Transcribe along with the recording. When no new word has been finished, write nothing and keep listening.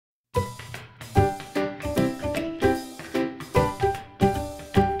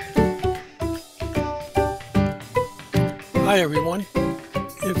Hi everyone.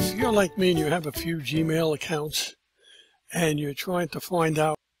 If you're like me and you have a few Gmail accounts and you're trying to find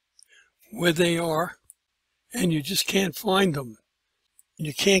out where they are and you just can't find them,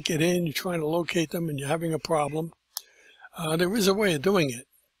 you can't get in, you're trying to locate them and you're having a problem, there is a way of doing it.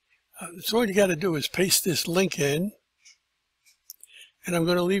 So all you got to do is paste this link in, and I'm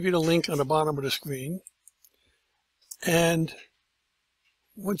going to leave you the link on the bottom of the screen. And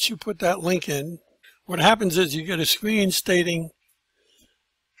once you put that link in, what happens is you get a screen stating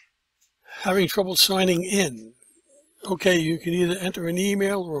having trouble signing in. Okay, you can either enter an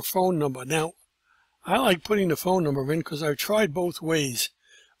email or a phone number. Now, I like putting the phone number in because I've tried both ways.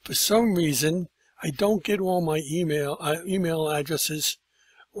 For some reason, I don't get all my email addresses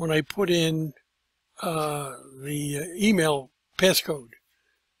when I put in the email passcode.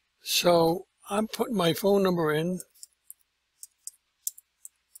 So I'm putting my phone number in,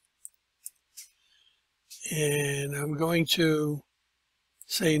 and I'm going to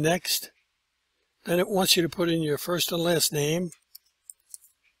say next. Then it wants you to put in your first and last name.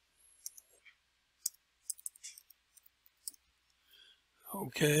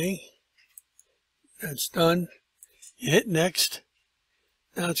 Okay, that's done. You hit next.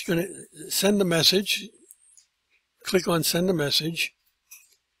 Now it's going to send the message. Click on send a message.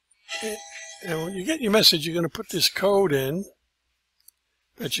 And when you get your message, you're going to put this code in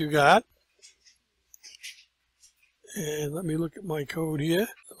that you got. And let me look at my code here.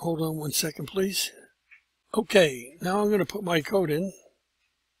 Hold on one second, please. Okay, now I'm going to put my code in.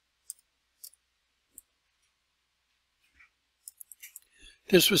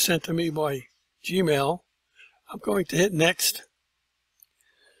 This was sent to me by Gmail. I'm going to hit next.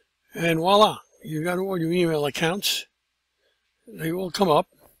 And voila, you got all your email accounts. They all come up.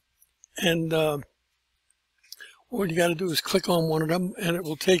 And all you got to do is click on one of them, and it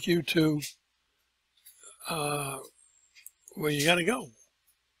will take you to where you got to go.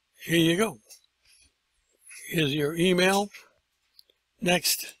 Here you go. Here's your email.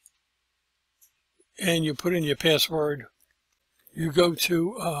 Next. And you put in your password. You go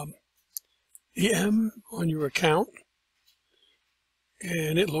to EM on your account,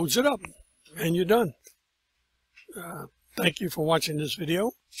 and it loads it up, and you're done. Thank you for watching this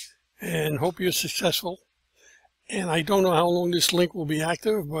video, and hope you're successful. And I don't know how long this link will be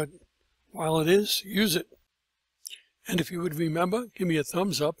active, but while it is, use it. And if you would remember, give me a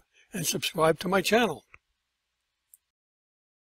thumbs up and subscribe to my channel.